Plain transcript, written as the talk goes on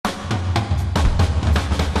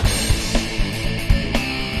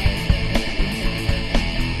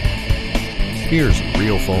Here's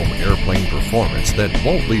real foam airplane performance that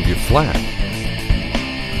won't leave you flat.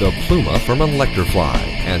 The Pluma from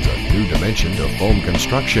Electrifly adds a new dimension to foam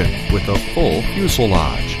construction with a full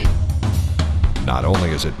fuselage. Not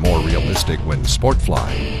only is it more realistic when sport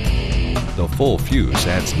flying, the full fuse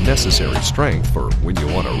adds necessary strength for when you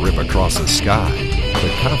want to rip across the sky.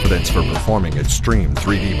 The confidence for performing extreme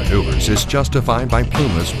 3D maneuvers is justified by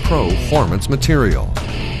Pluma's Pro-Formance material.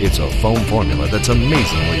 It's a foam formula that's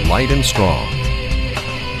amazingly light and strong.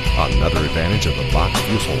 Another advantage of the box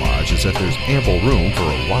fuselage is that there's ample room for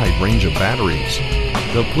a wide range of batteries.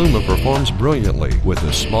 The Pluma performs brilliantly with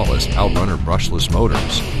the smallest Outrunner brushless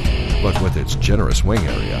motors. But with its generous wing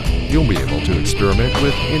area, you'll be able to experiment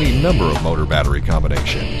with any number of motor battery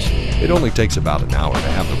combinations. It only takes about an hour to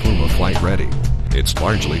have the Pluma flight ready. It's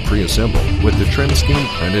largely pre-assembled with the trim scheme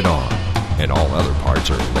printed on, and all other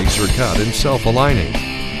parts are laser cut and self-aligning.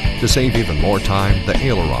 To save even more time, the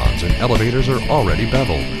ailerons and elevators are already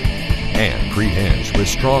beveled and pre-hinged with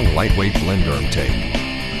strong lightweight Blenderm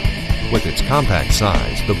tape. With its compact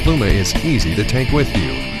size, the Pluma is easy to take with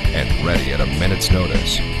you and ready at a minute's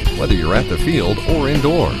notice, whether you're at the field or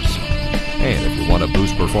indoors. And if you want to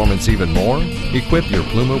boost performance even more, equip your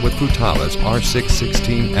Pluma with Futala's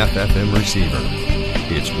R616 FFM receiver.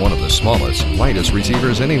 It's one of the smallest, lightest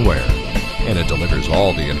receivers anywhere, and it delivers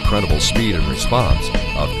all the incredible speed and response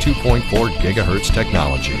of 2.4 GHz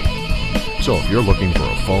technology. So if you're looking for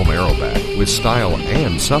a foam aerobat with style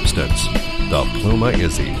and substance, the Pluma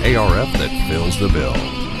is the ARF that fills the bill.